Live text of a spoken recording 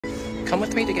come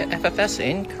with me to get FFS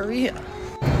in Korea.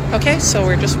 Okay, so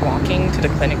we're just walking to the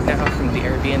clinic now from the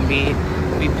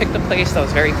Airbnb. We picked a place that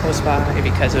was very close by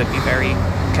because it would be very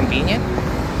convenient.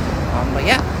 But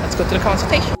yeah, let's go to the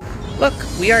consultation. Look,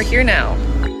 we are here now.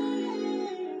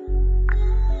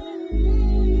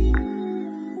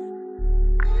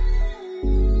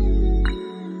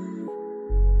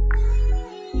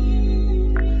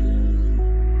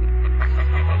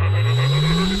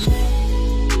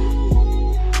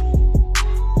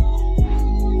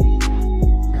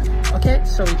 Okay,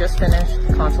 so we just finished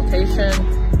consultation.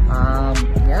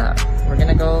 Yeah, we're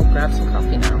gonna go grab some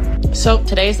coffee now. So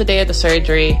today is the day of the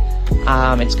surgery.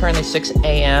 It's currently 6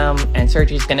 a.m. and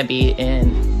surgery is gonna be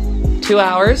in 2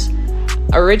 hours.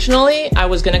 Originally, I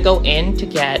was gonna go in to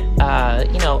get,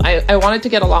 I wanted to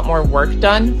get a lot more work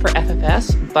done for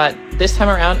FFS, but this time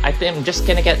around, I think I'm just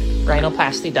gonna get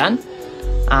rhinoplasty done.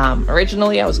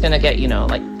 Originally, I was gonna get,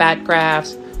 like fat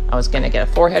grafts. I was gonna get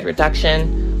a forehead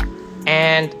reduction,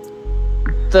 and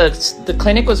the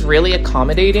clinic was really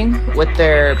accommodating with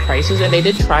their prices, and they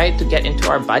did try to get into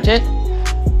our budget,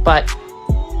 but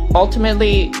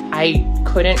ultimately I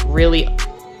couldn't really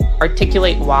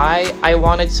articulate why I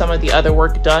wanted some of the other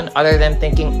work done other than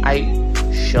thinking I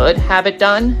should have it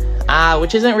done,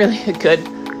 which isn't really a good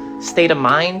state of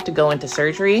mind to go into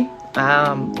surgery.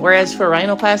 Whereas for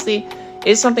rhinoplasty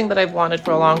is something that I've wanted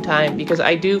for a long time because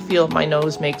I do feel my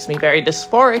nose makes me very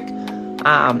dysphoric.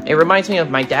 It reminds me of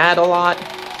my dad a lot,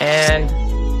 and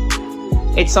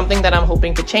it's something that I'm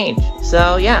hoping to change.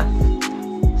 So yeah,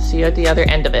 see you at the other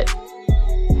end of it.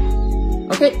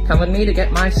 Okay, come with me to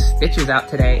get my stitches out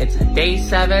today. It's day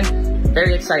 7,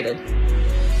 very excited.